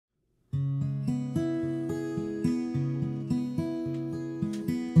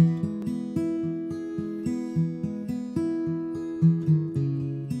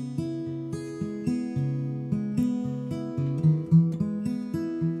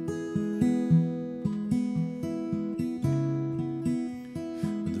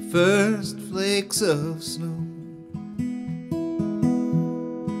first flakes of snow.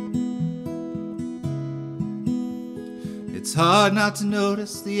 It's hard not to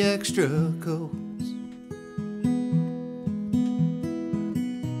notice the extra coats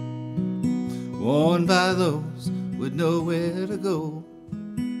worn by those with nowhere to go.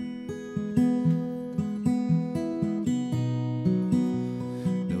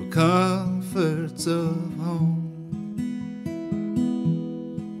 No comforts of home.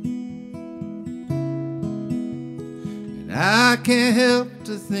 And I can't help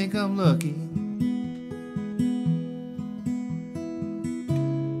to think I'm lucky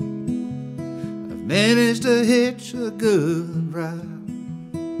I've managed to hitch a good ride.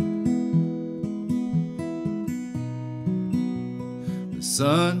 The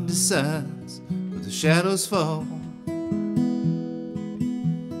sun decides where the shadows fall,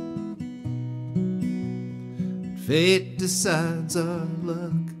 and fate decides our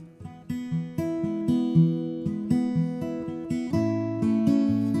luck.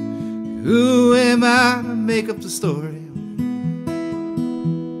 Who am I to make up the story?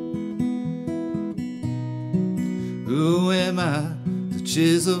 Who am I to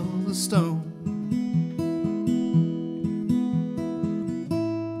chisel the stone?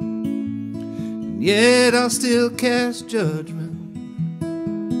 And yet I'll still cast judgment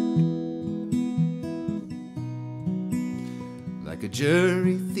like a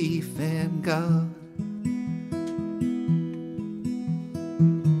jury, thief, and God.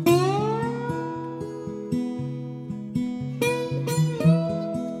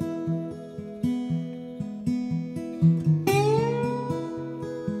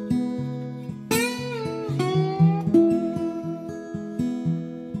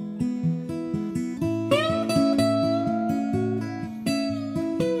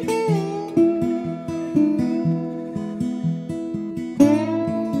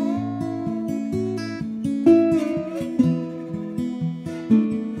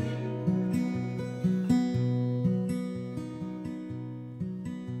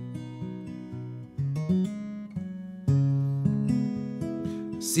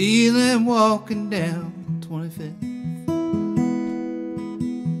 See them walking down 25th,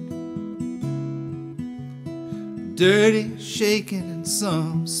 dirty, shaking, and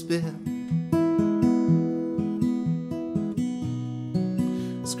some spit,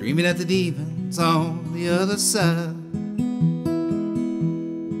 screaming at the demons on the other side.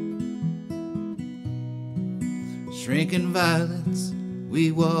 Shrinking violets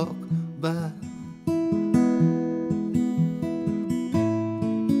we walk by.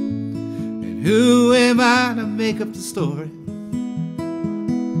 Who am I to make up the story?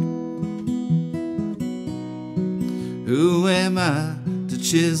 Who am I to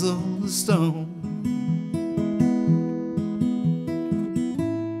chisel the stone?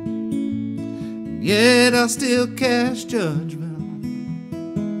 And yet I'll still cast judgment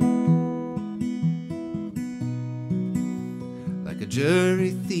like a jury,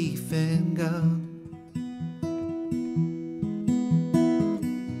 thief, and God.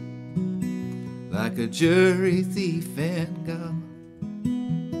 Like a jury, thief, and God.